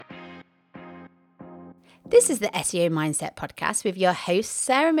This is the SEO Mindset Podcast with your hosts,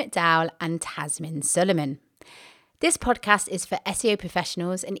 Sarah McDowell and Tasmin Suleiman. This podcast is for SEO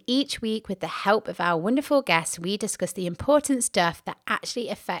professionals, and each week, with the help of our wonderful guests, we discuss the important stuff that actually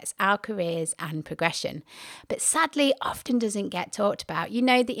affects our careers and progression, but sadly often doesn't get talked about. You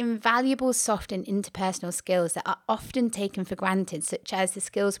know, the invaluable soft and interpersonal skills that are often taken for granted, such as the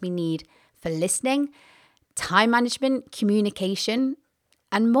skills we need for listening, time management, communication,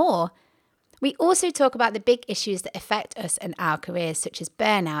 and more. We also talk about the big issues that affect us and our careers, such as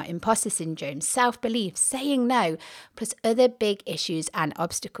burnout, imposter syndrome, self-belief, saying no, plus other big issues and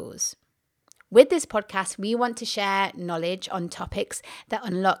obstacles. With this podcast, we want to share knowledge on topics that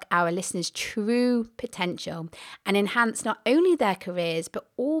unlock our listeners' true potential and enhance not only their careers, but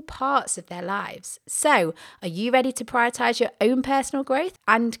all parts of their lives. So, are you ready to prioritize your own personal growth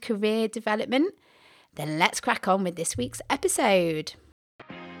and career development? Then let's crack on with this week's episode.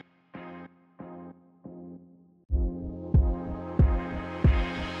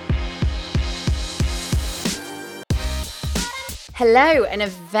 Hello, and a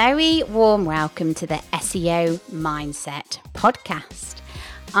very warm welcome to the SEO Mindset Podcast.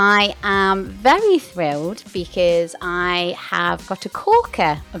 I am very thrilled because I have got a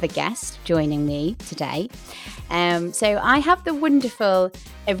corker of a guest joining me today. So I have the wonderful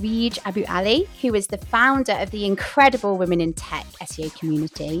Areej AbuAli, who is the founder of the incredible Women in Tech SEO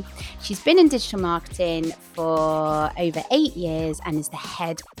community. She's been in digital marketing for over 8 years and is the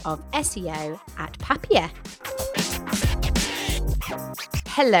head of SEO at Papier.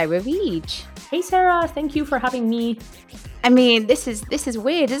 Hello, Areej. Hey, Sarah. Thank you for having me. I mean, this is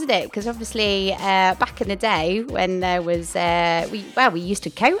weird, isn't it? Because obviously, back in the day when there was, we used to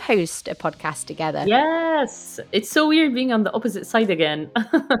co-host a podcast together. Yes, it's so weird being on the opposite side again.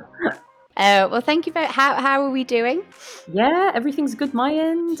 Well, thank you very. How are we doing? Yeah, everything's good. My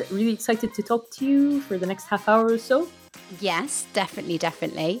end. Really excited to talk to you for the next half hour or so. Yes,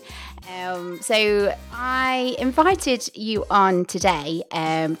 definitely. So I invited you on today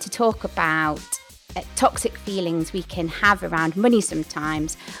to talk about toxic feelings we can have around money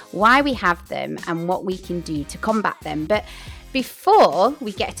sometimes, why we have them, and what we can do to combat them. But before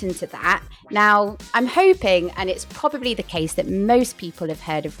we get into that, now I'm hoping, and it's probably the case, that most people have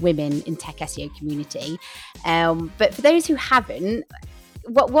heard of Women in Tech SEO community. But for those who haven't,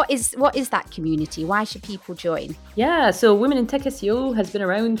 what is that community? Why should people join? Yeah, so Women in Tech SEO has been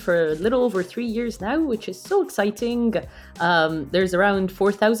around for a little over 3 years now, which is so exciting. There's around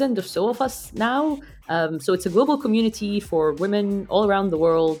 4,000 or so of us now. So it's a global community for women all around the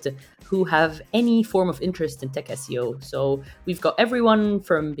world who have any form of interest in tech SEO. So we've got everyone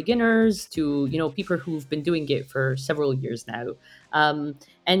from beginners to, people who've been doing it for several years now.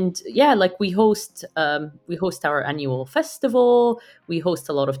 And yeah, like we host our annual festival. We host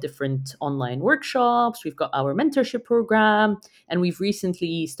a lot of different online workshops. We've got our mentorship program, and we've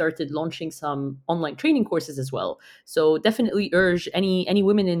recently started launching some online training courses as well. So definitely urge any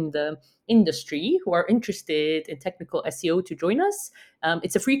women in the industry who are interested in technical SEO to join us.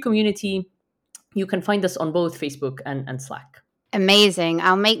 It's a free community. You can find us on both Facebook and Slack. Amazing.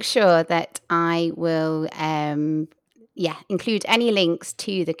 I'll make sure that I will include any links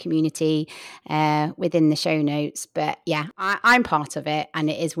to the community within the show notes. But yeah, I'm part of it and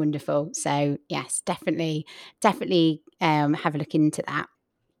it is wonderful. So yes, definitely have a look into that.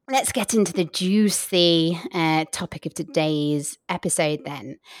 Let's get into the juicy topic of today's episode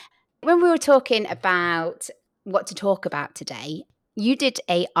then. When we were talking about what to talk about today, you did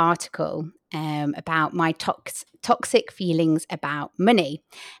an article about my toxic feelings about money.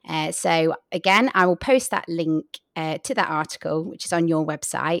 So again, I will post that link to that article, which is on your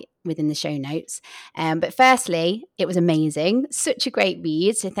website within the show notes. But firstly, it was amazing. Such a great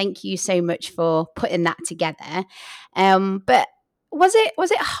read. So thank you so much for putting that together. But was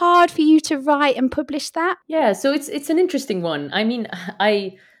it hard for you to write and publish that? Yeah, so it's an interesting one. I mean,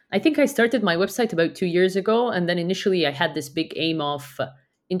 I think I started my website about 2 years ago, and then initially I had this big aim of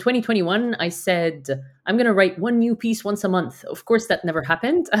in 2021, I said, I'm going to write one new piece once a month. Of course, that never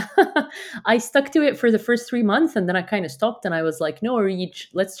happened. I stuck to it for the first 3 months, and then I kind of stopped, and I was like, no, Areej,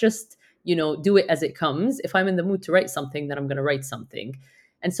 let's just, do it as it comes. If I'm in the mood to write something, then I'm going to write something.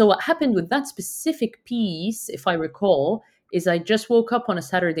 And so what happened with that specific piece, if I recall, is I just woke up on a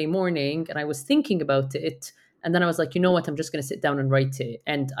Saturday morning and I was thinking about it. And then I was like, you know what, I'm just going to sit down and write it.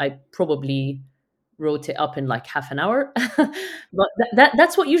 And I probably wrote it up in like half an hour. But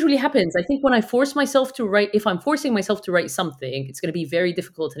that's what usually happens. I think when I force myself to write, if I'm forcing myself to write something, it's going to be very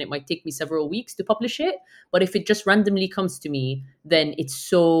difficult and it might take me several weeks to publish it. But if it just randomly comes to me, then it's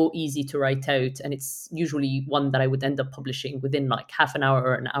so easy to write out. And it's usually one that I would end up publishing within like half an hour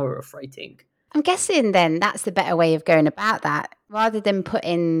or an hour of writing. I'm guessing then that's the better way of going about that, rather than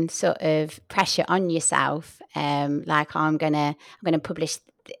putting sort of pressure on yourself. Like, I'm gonna publish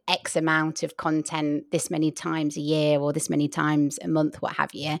X amount of content this many times a year or this many times a month, what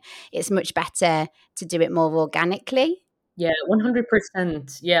have you. It's much better to do it more organically. Yeah,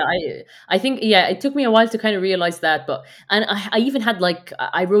 100%. Yeah, I think, yeah, it took me a while to kind of realize that, but and I even had like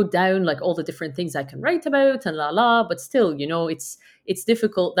I wrote down like all the different things I can write about and but still, it's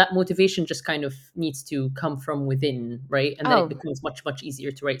difficult. That motivation just kind of needs to come from within, right? And then it Oh, becomes much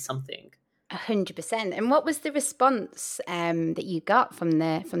easier to write something. 100%. And what was the response that you got from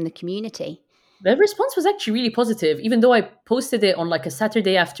the community? The response was actually really positive, even though I posted it on like a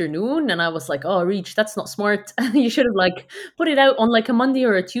Saturday afternoon, and I was like, "Oh, Reach, that's not smart. You should have like put it out on like a Monday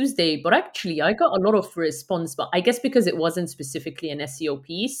or a Tuesday." But actually, I got a lot of response. But I guess because it wasn't specifically an SEO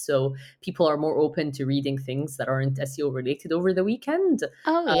piece, so people are more open to reading things that aren't SEO related over the weekend.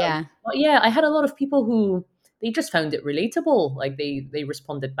 Oh yeah. But yeah, I had a lot of people who they just found it relatable. Like they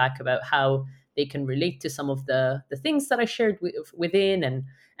responded back about how they can relate to some of the things that I shared within,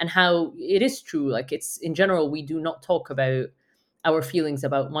 and how it is true. Like, it's in general, we do not talk about our feelings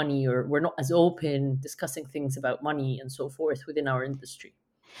about money, or we're not as open discussing things about money and so forth within our industry.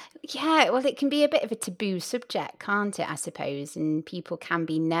 Yeah, well, it can be a bit of a taboo subject, can't it? I suppose, and people can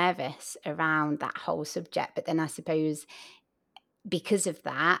be nervous around that whole subject. But then I suppose because of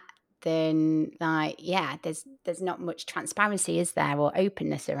that, then like, yeah, there's not much transparency, is there, or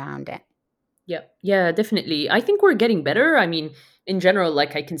openness around it? Yeah, yeah, definitely. I think we're getting better. I mean, in general,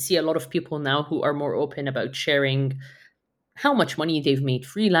 like, I can see a lot of people now who are more open about sharing how much money they've made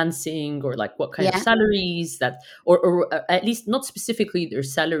freelancing, or like what kind of Yeah. salaries that, or at least not specifically their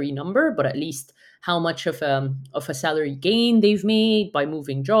salary number, but at least how much of a salary gain they've made by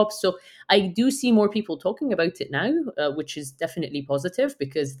moving jobs. So I do see more people talking about it now, which is definitely positive,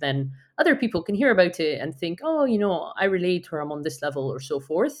 because then other people can hear about it and think, oh, I relate, or I'm on this level, or so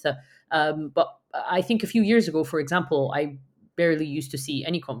forth. But I think a few years ago, for example, I barely used to see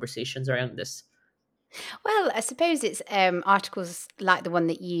any conversations around this. Well, I suppose it's articles like the one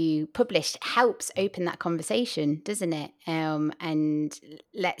that you published helps open that conversation, doesn't it? And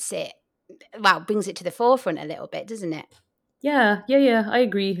lets it, well, brings it to the forefront a little bit, doesn't it? Yeah, yeah, yeah. I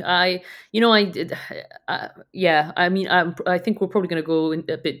agree. I did. Yeah. I mean, I think we're probably going to go in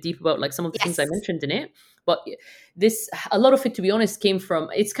a bit deep about like some of the things I Yes. mentioned in it. But a lot of it, to be honest, came from.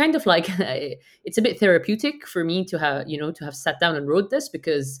 It's kind of like it's a bit therapeutic for me to have sat down and wrote this,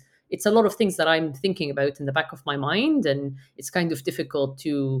 because it's a lot of things that I'm thinking about in the back of my mind, and it's kind of difficult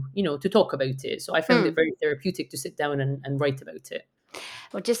to talk about it. So I found it Hmm. very therapeutic to sit down and write about it.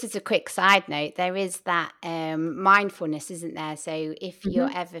 Well, just as a quick side note, there is that mindfulness, isn't there? So if you're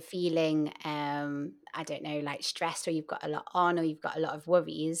Hmm. ever feeling, I don't know, like stressed, or you've got a lot on, or you've got a lot of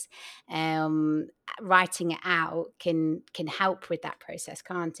worries, um, writing it out can help with that process,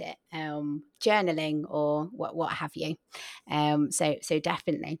 can't it? Journaling or what have you. So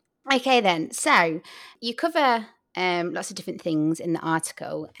definitely. Okay, then. So you cover lots of different things in the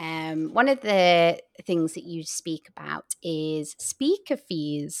article. One of the things that you speak about is speaker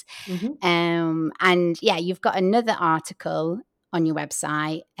fees. Hmm. And yeah, you've got another article on your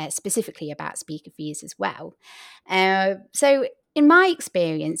website specifically about speaker fees as well. So, in my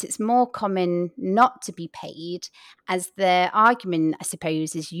experience, it's more common not to be paid, as the argument, I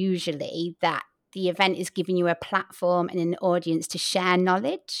suppose, is usually that the event is giving you a platform and an audience to share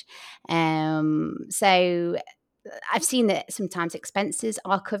knowledge. So I've seen that sometimes expenses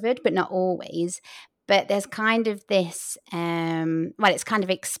are covered, but not always. But there's kind of this, well, it's kind of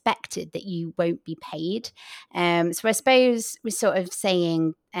expected that you won't be paid. So I suppose we're sort of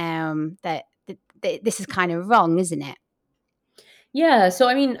saying that this is kind of wrong, isn't it? Yeah, so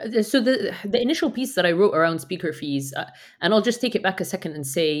I mean, so the initial piece that I wrote around speaker fees, and I'll just take it back a second and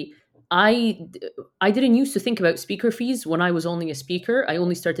say, I I didn't used to think about speaker fees when I was only a speaker. I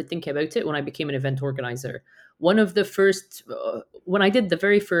only started thinking about it when I became an event organizer. One of the first, when I did the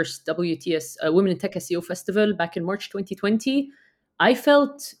very first WTS Women in Tech SEO Festival back in March 2020, I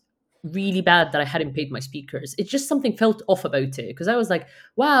felt really bad that I hadn't paid my speakers. It just something felt off about it, because I was like,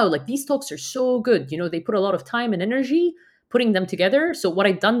 wow, like these talks are so good. They put a lot of time and energy putting them together. So what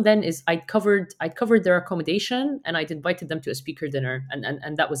I'd done then is I'd covered their accommodation, and I'd invited them to a speaker dinner,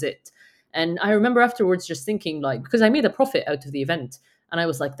 and that was it. And I remember afterwards just thinking, like, because I made a profit out of the event, and I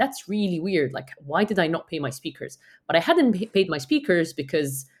was like, that's really weird. Like, why did I not pay my speakers? But I hadn't paid my speakers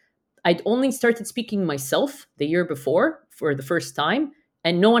because I'd only started speaking myself the year before for the first time,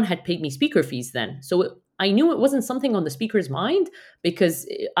 and no one had paid me speaker fees then. So I knew it wasn't something on the speaker's mind, because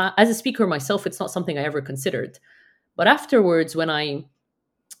as a speaker myself, it's not something I ever considered. But afterwards, when I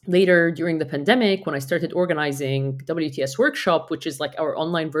later during the pandemic, when I started organizing WTS Workshop, which is like our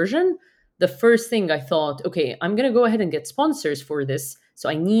online version, the first thing I thought, okay, I'm going to go ahead and get sponsors for this. So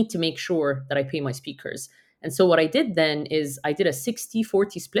I need to make sure that I pay my speakers. And so what I did then is I did a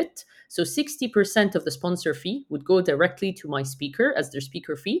 60-40 split. So 60% of the sponsor fee would go directly to my speaker as their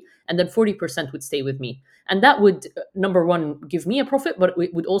speaker fee, and then 40% would stay with me. And that would, number one, give me a profit, but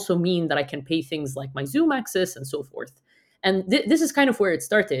it would also mean that I can pay things like my Zoom access and so forth. And this is kind of where it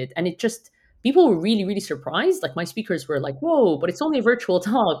started. And it just, people were really, really surprised. Like my speakers were like, whoa, but it's only a virtual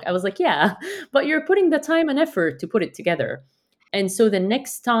talk. I was like, yeah, but you're putting the time and effort to put it together. And so the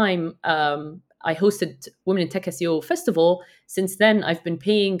next time I hosted Women in Tech SEO Festival, since then I've been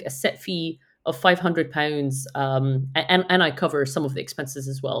paying a set fee of £500, and I cover some of the expenses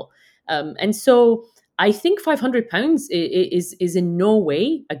as well. And so I think £500 is in no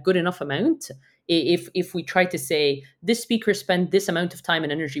way a good enough amount if we try to say this speaker spent this amount of time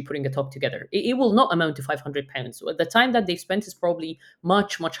and energy putting a talk together. It will not amount to £500. The time that they've spent is probably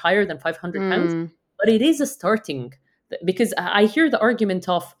much, much higher than £500, Mm. but it is a starting, because I hear the argument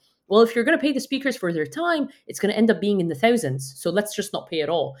of, well, if you're going to pay the speakers for their time, it's going to end up being in the thousands. So let's just not pay at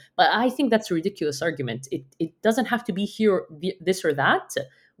all. But I think that's a ridiculous argument. It doesn't have to be here, this or that.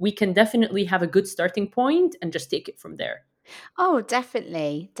 We can definitely have a good starting point and just take it from there. Oh,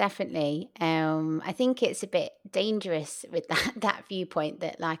 definitely, definitely. I think it's a bit dangerous with that viewpoint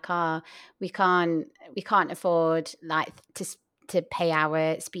that like, we can't we can't afford like to pay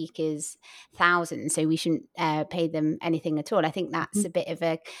our speakers thousands, so we shouldn't pay them anything at all. I think that's Mhm. a bit of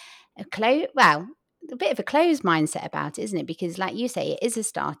a close well. A bit of a closed mindset about it, isn't it? Because, like you say, it is a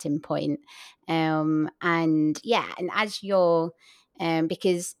starting point, and yeah, and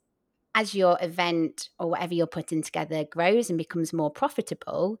because as your event or whatever you're putting together grows and becomes more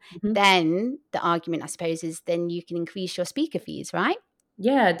profitable, Mhm. then the argument, I suppose, is then you can increase your speaker fees, right?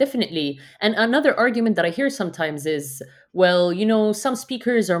 Yeah, definitely. And another argument that I hear sometimes is, well, some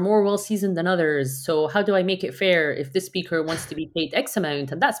speakers are more well seasoned than others. So how do I make it fair if this speaker wants to be paid X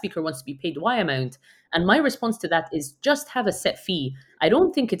amount and that speaker wants to be paid Y amount? And my response to that is just have a set fee. I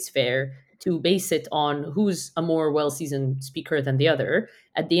don't think it's fair to base it on who's a more well seasoned speaker than the other.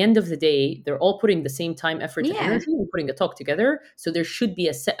 At the end of the day, they're all putting the same time, effort, and Yeah. energy and putting a talk together. So there should be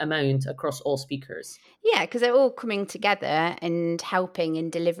a set amount across all speakers. Yeah, because they're all coming together and helping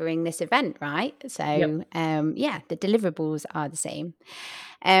in delivering this event, right? Yep. So, yeah, the deliverables are the same.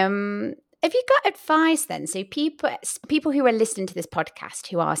 Um, have you got advice then? So people who are listening to this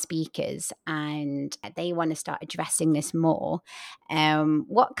podcast who are speakers and they want to start addressing this more,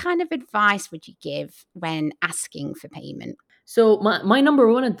 what kind of advice would you give when asking for payment? So my number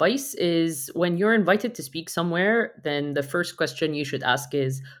one advice is when you're invited to speak somewhere, then the first question you should ask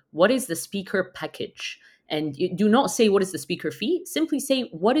is, what is the speaker package? And you do not say what is the speaker fee, simply say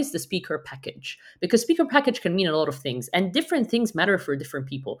what is the speaker package? Because speaker package can mean a lot of things and different things matter for different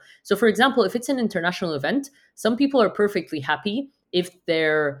people. So for example, if it's an international event, some people are perfectly happy if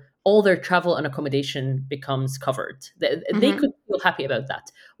all their travel and accommodation becomes covered. They Hmm. could feel happy about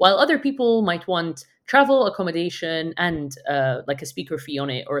that. While other people might want travel, accommodation, and like a speaker fee on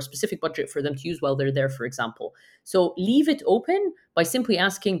it or a specific budget for them to use while they're there, for example. So leave it open by simply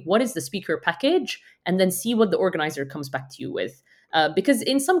asking, what is the speaker package? And then see what the organizer comes back to you with. Because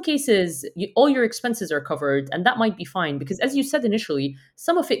in some cases, all your expenses are covered, and that might be fine. Because as you said initially,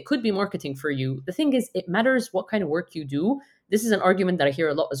 some of it could be marketing for you. The thing is, it matters what kind of work you do. This is an argument that I hear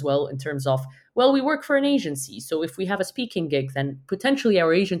a lot as well in terms of, well, we work for an agency. So if we have a speaking gig, then potentially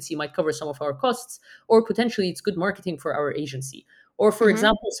our agency might cover some of our costs, or potentially it's good marketing for our agency. Or, for Hmm.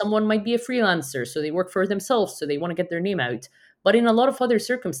 example, someone might be a freelancer, so they work for themselves, so they want to get their name out. But in a lot of other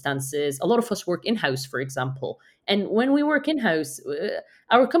circumstances, a lot of us work in house, for example. And when we work in house,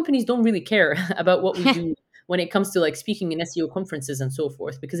 our companies don't really care about what we do when it comes to like speaking in SEO conferences and so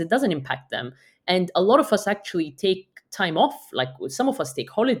forth, because it doesn't impact them. And a lot of us actually take time off, like some of us take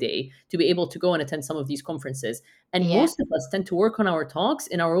holiday to be able to go and attend some of these conferences. And Yeah. most of us tend to work on our talks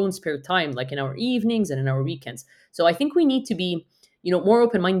in our own spare time, like in our evenings and in our weekends. So I think we need to be, more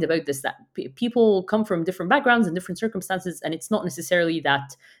open-minded about this, that people come from different backgrounds and different circumstances, and it's not necessarily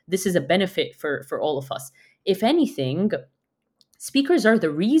that this is a benefit for all of us. If anything, speakers are the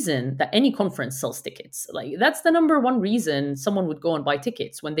reason that any conference sells tickets. Like that's the number one reason someone would go and buy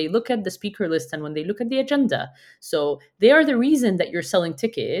tickets, when they look at the speaker list and when they look at the agenda. So they are the reason that you're selling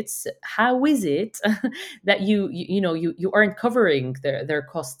tickets. How is it that you aren't covering their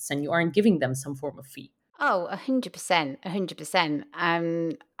costs and you aren't giving them some form of fee? Oh, 100%, 100%.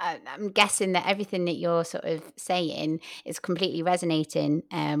 I'm guessing that everything that you're sort of saying is completely resonating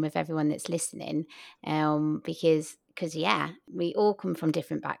with everyone that's listening, because because, yeah, we all come from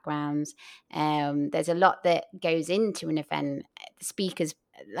different backgrounds. There's a lot that goes into an event. The speakers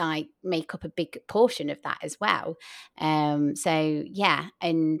like make up a big portion of that as well. So yeah,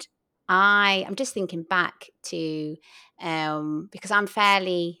 and I'm just thinking back to because I'm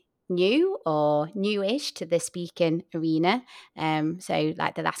fairly new or newish to the speaking arena. So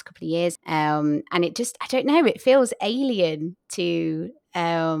like the last couple of years. And it just, I don't know, it feels alien to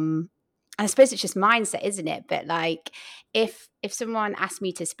I suppose it's just mindset, isn't it? But like if someone asks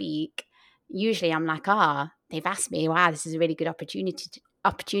me to speak, usually I'm like, they've asked me, wow, this is a really good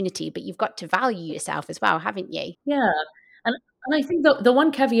opportunity, but you've got to value yourself as well, haven't you? Yeah. And and I think the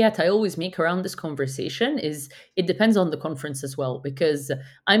one caveat I always make around this conversation is it depends on the conference as well, because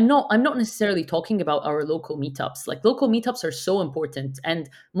I'm not necessarily talking about our local meetups. Like, local meetups are so important, and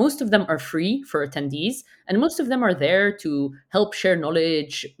most of them are free for attendees, and most of them are there to help share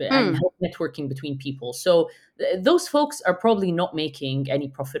knowledge and Mm. help networking between people. So those folks are probably not making any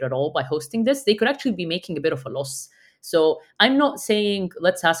profit at all by hosting this. They could actually be making a bit of a loss. So I'm not saying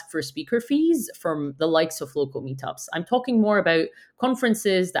let's ask for speaker fees from the likes of local meetups. I'm talking more about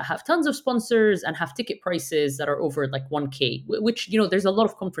conferences that have tons of sponsors and have ticket prices that are over like 1K, which, there's a lot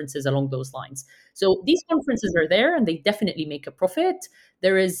of conferences along those lines. So these conferences are there and they definitely make a profit.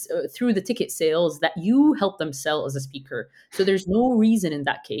 There is through the ticket sales that you help them sell as a speaker. So there's no reason in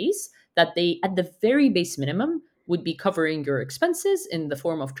that case that they, at the very base minimum, would be covering your expenses in the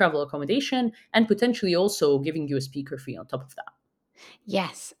form of travel accommodation and potentially also giving you a speaker fee on top of that.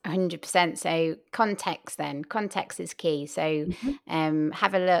 Yes, 100%. So context then. Context is key. So Mhm.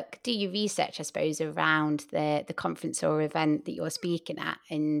 have a look, do your research, I suppose, around the conference or event that you're speaking at.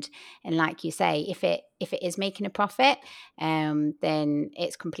 And like you say, if it is making a profit, then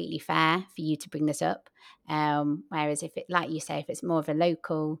it's completely fair for you to bring this up. Whereas if it, like you say, if it's more of a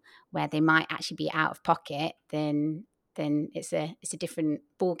local where they might actually be out of pocket, then it's a different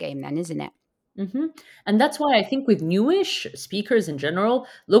ball game then, isn't it? hmm And that's why I think with newish speakers in general,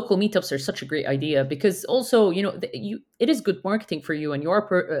 local meetups are such a great idea, because also, it is good marketing for you, and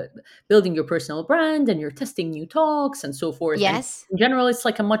you're building your personal brand and you're testing new talks and so forth. And Yes. in general, it's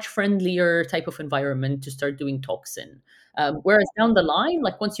like a much friendlier type of environment to start doing talks in. Whereas down the line,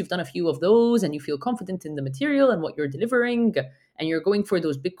 like once you've done a few of those and you feel confident in the material and what you're delivering, and you're going for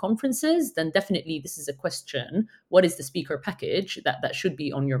those big conferences, then definitely this is a question. What is the speaker package that should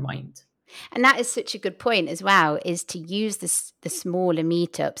be on your mind? And that is such a good point as well, is to use the smaller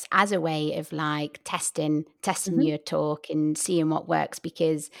meetups as a way of like testing hmm your talk and seeing what works.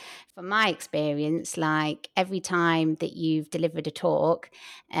 Because from my experience, like every time that you've delivered a talk,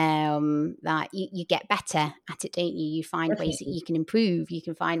 like you get better at it, don't you? You find ways that Definitely. you can improve. You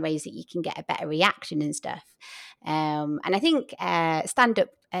can find ways that you can get a better reaction and stuff. And I think stand-up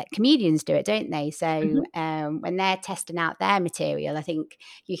comedians do it, don't they? So Mhm. when they're testing out their material, I think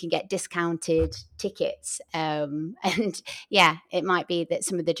you can get discounted tickets. And yeah, it might be that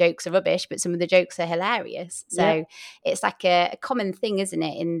some of the jokes are rubbish, but some of the jokes are hilarious. Yeah. So it's like a common thing, isn't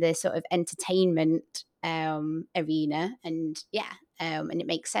it, in the sort of entertainment arena? And yeah, and it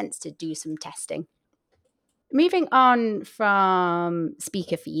makes sense to do some testing. Moving on from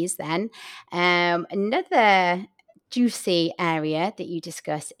speaker fees, then, another juicy area that you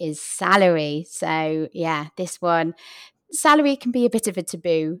discuss is salary. So, yeah, this one, salary can be a bit of a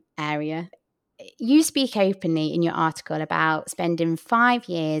taboo area. You speak openly in your article about spending 5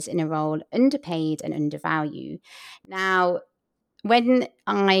 years in a role underpaid and undervalued. Now, when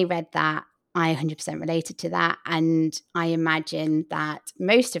I read that, I 100% related to that. And I imagine that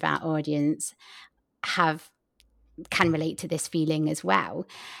most of our audience have can relate to this feeling as well.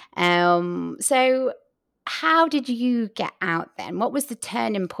 So, how did you get out then? What was the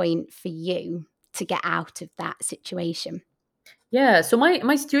turning point for you to get out of that situation? Yeah, so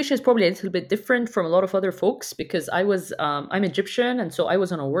my situation is probably a little bit different from a lot of other folks, because I'm Egyptian, and so I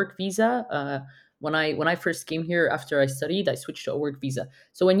was on a work visa when I first came here. After I studied, I switched to a work visa.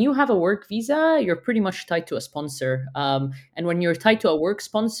 So when you have a work visa, you're pretty much tied to a sponsor, and when you're tied to a work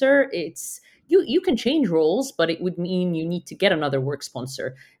sponsor, it's you can change roles, but it would mean you need to get another work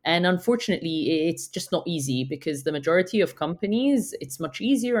sponsor. And unfortunately, it's just not easy, because the majority of companies, it's much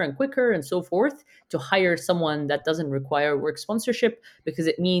easier and quicker and so forth to hire someone that doesn't require work sponsorship, because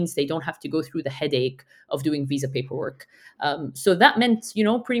it means they don't have to go through the headache of doing visa paperwork. So that meant,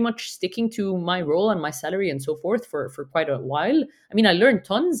 pretty much sticking to my role and my salary and so forth for quite a while. I mean, I learned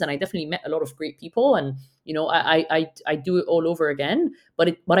tons and I definitely met a lot of great people, and I do it all over again.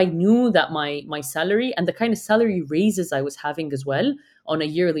 But I knew that my salary and the kind of salary raises I was having as well on a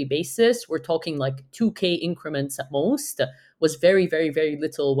yearly basis, we're talking like 2K increments at most, was very, very, very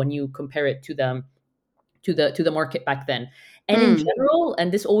little when you compare it to them to the market back then. And in Mm. general,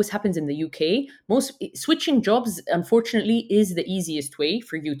 and this always happens in the UK, most switching jobs, unfortunately, is the easiest way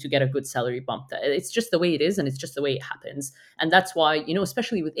for you to get a good salary bump. It's just the way it is, and it's just the way it happens. And that's why,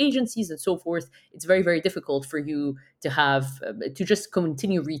 especially with agencies and so forth, it's very, very difficult for you to have to just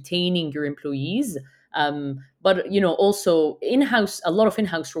continue retaining your employees. But also in-house, a lot of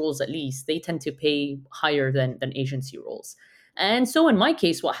in-house roles, at least, they tend to pay higher than agency roles. And so in my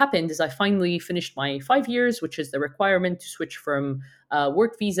case, what happened is I finally finished my 5 years, which is the requirement to switch from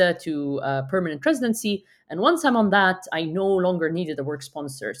work visa to permanent residency. And once I'm on that, I no longer needed a work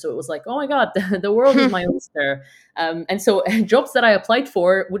sponsor. So it was like, oh my God, the world is my oyster. And so jobs that I applied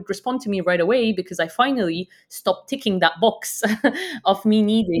for would respond to me right away because I finally stopped ticking that box of me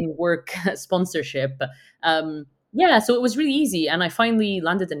needing work sponsorship. Yeah, so it was really easy, and I finally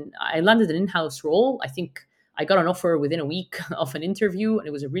landed an in-house role. I think I got an offer within a week of an interview, and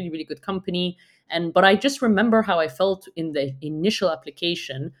it was a really, really good company. But I just remember how I felt in the initial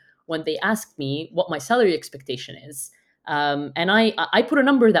application when they asked me what my salary expectation is. And I put a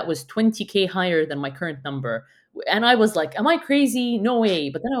number that was 20K higher than my current number. And I was like, am I crazy? No way.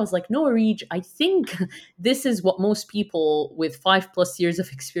 But then I was like, no, Areej, I think this is what most people with 5+ years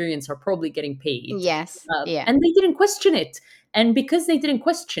of experience are probably getting paid. Yes. Yeah. And they didn't question it. And because they didn't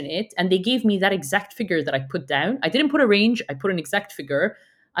question it and they gave me that exact figure that I put down, I didn't put a range, I put an exact figure.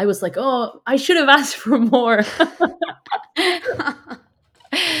 I was like, oh, I should have asked for more.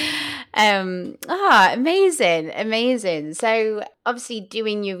 Amazing, amazing. So obviously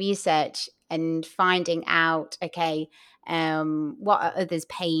doing your research and finding out, okay, what are others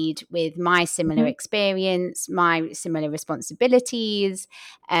paid with my similar Mhm, experience, my similar responsibilities,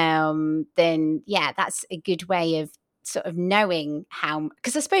 then yeah, that's a good way of sort of knowing how,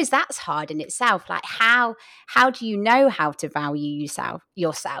 because I suppose that's hard in itself. Like how do you know how to value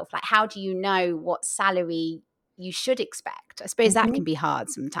yourself? Like how do you know what salary you should expect? I suppose that mhm. can be hard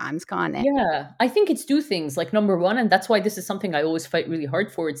sometimes, can't it? Yeah, I think it's two things. Like, number one, and that's why this is something I always fight really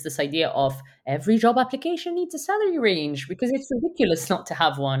hard for. It's this idea of every job application needs a salary range because it's ridiculous not to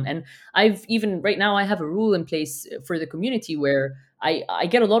have one. And I've even right now I have a rule in place for the community where I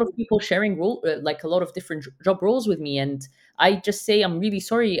get a lot of people sharing like a lot of different job roles with me, and I just say I'm really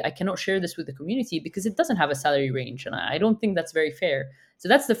sorry I cannot share this with the community because it doesn't have a salary range, and I don't think that's very fair. So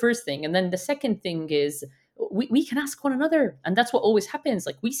that's the first thing, and then the second thing is we can ask one another, and that's what always happens.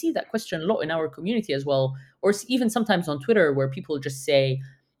 Like, we see that question a lot in our community as well, or even sometimes on Twitter where people just say,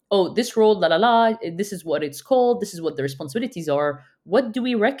 oh, this role, la la la, this is what it's called, this is what the responsibilities are, what do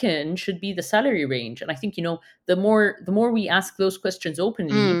we reckon should be the salary range? And I think, the more we ask those questions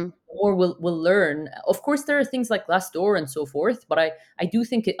openly, Mm. the more we'll learn. Of course, there are things like Glassdoor and so forth, but I do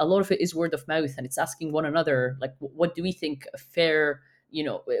think a lot of it is word of mouth, and it's asking one another, like, what do we think a fair,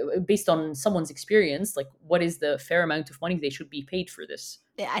 based on someone's experience, like, what is the fair amount of money they should be paid for this?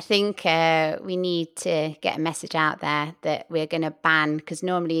 I think we need to get a message out there that we're going to ban, because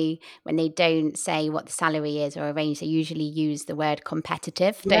normally when they don't say what the salary is or a range, they usually use the word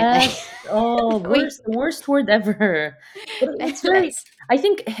competitive, don't they? Yes. Oh, we the worst word ever. But it's very, let's I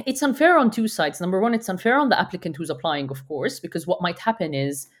think it's unfair on two sides. Number one, it's unfair on the applicant who's applying, of course, because what might happen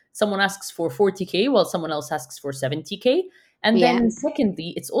is someone asks for 40K while someone else asks for 70K. And yeah, then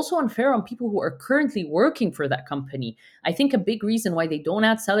secondly, it's also unfair on people who are currently working for that company. I think a big reason why they don't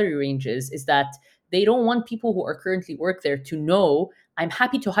add salary ranges is that they don't want people who are currently work there to know, I'm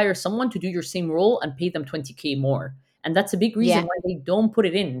happy to hire someone to do your same role and pay them 20K more. And that's a big reason yeah. why they don't put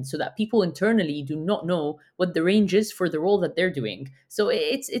it in, so that people internally do not know what the range is for the role that they're doing. So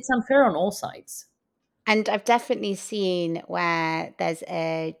it's unfair on all sides. And I've definitely seen where there's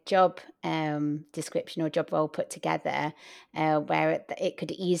a job description or job role put together where it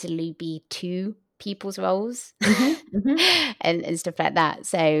could easily be two people's roles Hmm. Hmm. and stuff like that.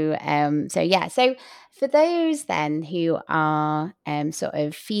 So yeah. So for those then who are sort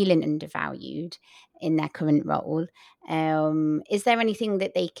of feeling undervalued in their current role, is there anything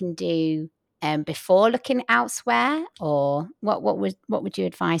that they can do before looking elsewhere, or what would your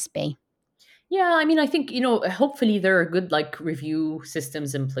advice be? Yeah, I mean, I think, hopefully there are good like review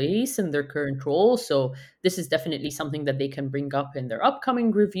systems in place in their current role. So this is definitely something that they can bring up in their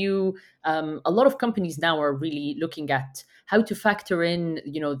upcoming review. A lot of companies now are really looking at how to factor in,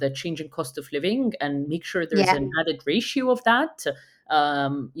 the changing cost of living and make sure there's Yeah. an added ratio of that.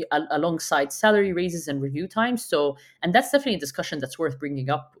 Alongside salary raises and review times. So, and that's definitely a discussion that's worth bringing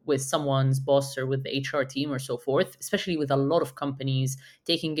up with someone's boss or with the HR team or so forth, especially with a lot of companies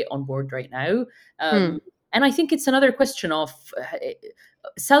taking it on board right now. Hmm. And I think it's another question of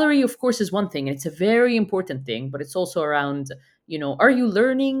salary, of course, is one thing, and it's a very important thing, but it's also around, are you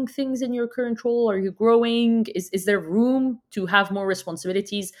learning things in your current role? Are you growing? Is there room to have more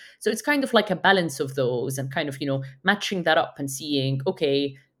responsibilities? So it's kind of like a balance of those, and kind of, matching that up and seeing,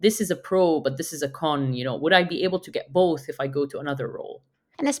 okay, this is a pro, but this is a con. Would I be able to get both if I go to another role?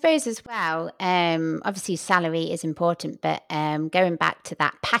 And I suppose as well, obviously salary is important, but going back to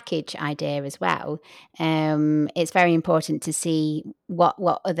that package idea as well, it's very important to see what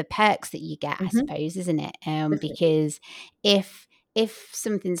other perks that you get, I Hmm. suppose, isn't it? Definitely. Because if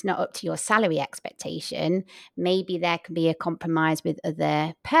something's not up to your salary expectation, maybe there can be a compromise with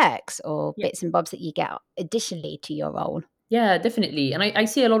other perks or Yeah. bits and bobs that you get additionally to your role. Yeah, definitely. And I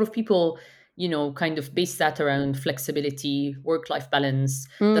see a lot of people, kind of base that around flexibility, work life balance,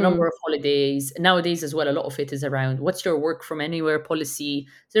 the number Mm. of holidays. Nowadays, as well, a lot of it is around what's your work from anywhere policy.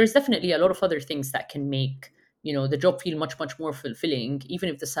 So there's definitely a lot of other things that can make, the job feel much, much more fulfilling, even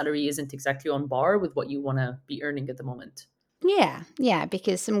if the salary isn't exactly on par with what you want to be earning at the moment. Yeah, yeah,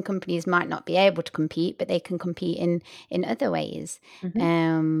 because some companies might not be able to compete, but they can compete in other ways.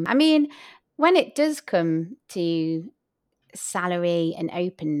 Hmm. I mean, when it does come to salary and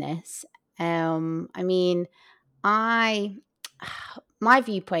openness, I mean, I my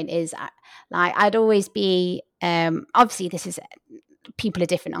viewpoint is like I'd always be obviously this is people are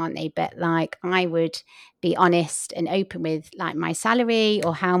different, aren't they? But like I would be honest and open with like my salary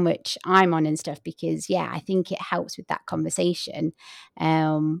or how much I'm on and stuff because yeah, I think it helps with that conversation.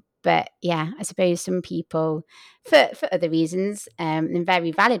 But yeah, I suppose some people, for other reasons and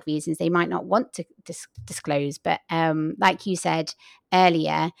very valid reasons, they might not want to disclose. But like you said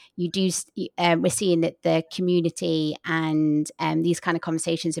earlier, you do. We're seeing that the community and these kind of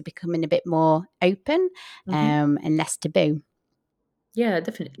conversations are becoming a bit more open Hmm. and less taboo. Yeah,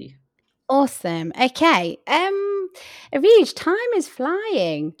 definitely. Awesome. Okay. Areej, time is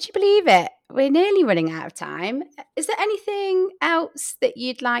flying. Do you believe it? We're nearly running out of time. Is there anything else that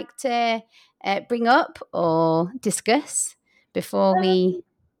you'd like to bring up or discuss before we?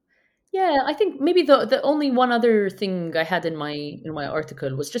 Yeah, I think maybe the only one other thing I had in my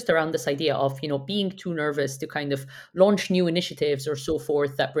article was just around this idea of, being too nervous to kind of launch new initiatives or so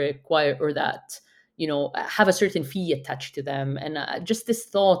forth that require, or that, have a certain fee attached to them. And just this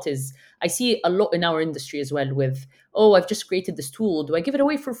thought is, I see a lot in our industry as well with, oh, I've just created this tool. Do I give it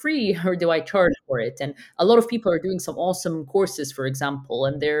away for free or do I charge for it? And a lot of people are doing some awesome courses, for example,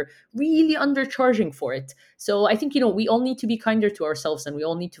 and they're really undercharging for it. So I think, we all need to be kinder to ourselves, and we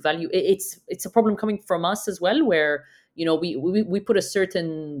all need to value it's a problem coming from us as well, where we put a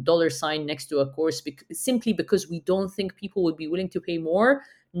certain dollar sign next to a course simply because we don't think people would be willing to pay more,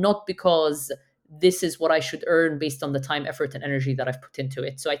 not because this is what I should earn based on the time, effort, and energy that I've put into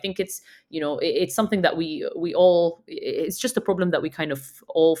it. So I think it's, it's something that we all, it's just a problem that we kind of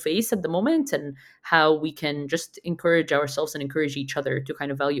all face at the moment, and how we can just encourage ourselves and encourage each other to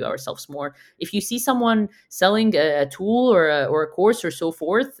kind of value ourselves more. If you see someone selling a tool or a course or so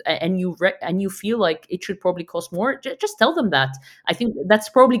forth, and you feel like it should probably cost more, just tell them that. I think that's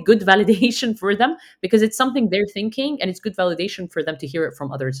probably good validation for them, because it's something they're thinking, and it's good validation for them to hear it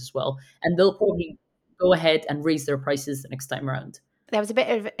from others as well, and they'll probably go ahead and raise their prices the next time around. There was a bit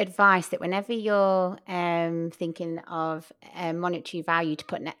of advice that whenever you're thinking of monetary value to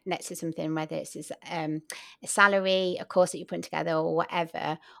put next to something, whether it's a salary, a course that you're putting together, or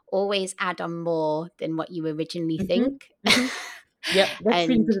whatever, always add on more than what you originally Hmm. think. Hmm. Yeah, that's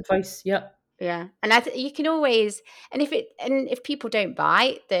really And good advice. Yeah. yeah, and you can always, and if people don't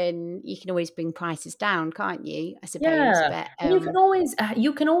buy, then you can always bring prices down, can't you? I suppose, Yeah, but and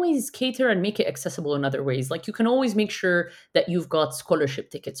you can always cater and make it accessible in other ways. Like, you can always make sure that you've got scholarship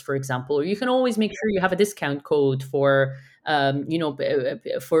tickets, for example, or you can always make sure you have a discount code for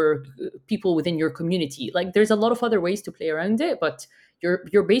for people within your community. Like, there's a lot of other ways to play around it, but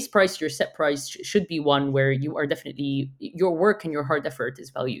your base price, your set price should be one where you are definitely, your work and your hard effort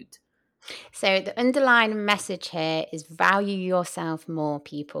is valued. so the underlying message here is value yourself more,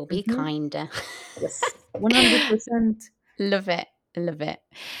 people. Be Hmm. kinder. Yes, 100%. Love it. Love it.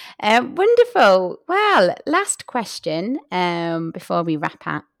 Wonderful. Well, last question before we wrap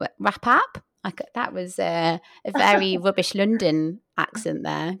up. Wrap up? That was a very rubbish London accent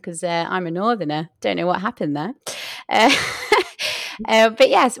there because I'm a northerner. Don't know what happened there. Uh, but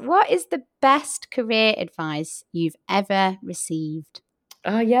yes, what is the best career advice you've ever received?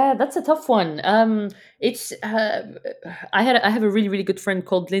 Yeah, that's a tough one. It's I have a really really good friend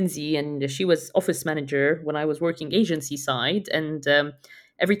called Lindsay, and she was office manager when I was working agency side, and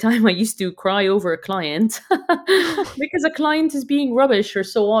every time I used to cry over a client because a client is being rubbish or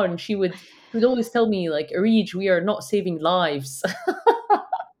so on, she would always tell me like, "Areej, we are not saving lives."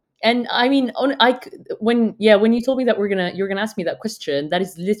 And I mean, when you told me that you're gonna ask me that question, that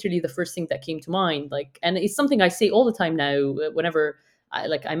is literally the first thing that came to mind. Like, and it's something I say all the time now. Whenever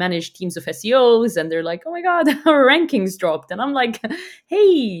I manage teams of SEOs, and they're like, "Oh my god, our rankings dropped," and I'm like,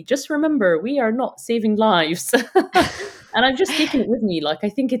 "Hey, just remember, we are not saving lives." And I've just taken it with me. Like, I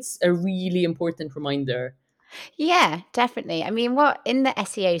think it's a really important reminder. Yeah, definitely. I mean, what in the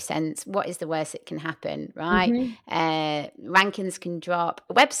SEO sense, what is the worst that can happen, right? Hmm. Rankings can drop,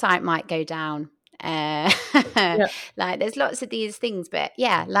 a website might go down. Uh, Yeah. like there's lots of these things, but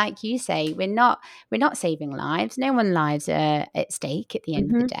yeah, like you say, we're not saving lives. No one lives are at stake at the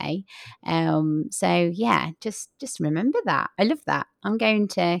end of the Hmm. day. So yeah, just remember that. I love that. I'm going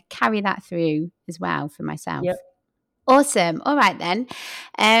to carry that through as well for Yeah. myself. Awesome. All right, then.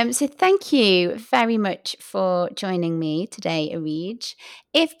 So thank you very much for joining me today, Areej.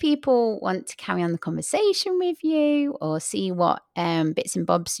 If people want to carry on the conversation with you or see what bits and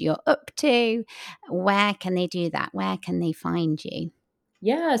bobs you're up to, where can they do that? Where can they find you?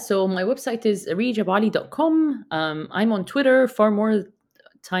 Yeah, so my website is areejabuali.com. I'm on Twitter far more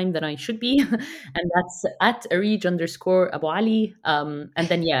time than I should be, and that's at Areej underscore AbuAli. And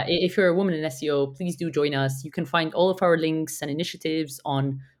then, yeah, if you're a woman in SEO, please do join us. You can find all of our links and initiatives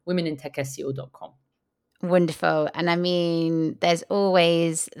on womenintechseo.com. Wonderful. And I mean, there's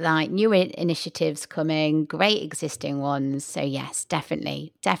always like new initiatives coming, great existing ones. So, yes,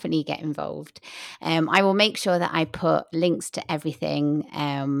 definitely get involved. I will make sure that I put links to everything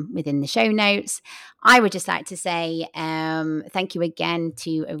within the show notes. I would just like to say thank you again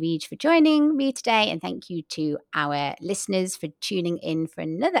to Areej for joining me today. And thank you to our listeners for tuning in for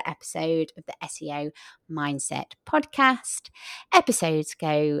another episode of the SEO Mindset podcast. Episodes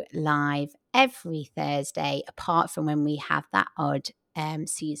go live every Thursday, apart from when we have that odd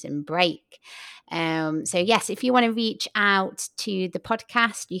season break. So, yes, if you want to reach out to the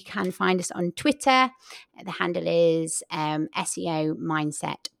podcast, you can find us on Twitter. The handle is SEO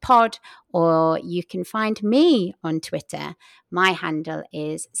Mindset Pod, or you can find me on Twitter. My handle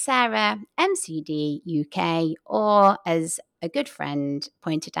is Sarah MCD UK, or as a good friend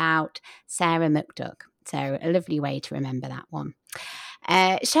pointed out, Sarah McDuck. So, a lovely way to remember that one.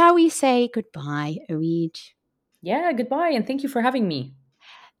 Shall we say goodbye, Areej? Yeah, goodbye, and thank you for having me.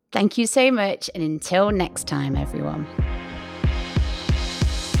 Thank you so much, and until next time, everyone.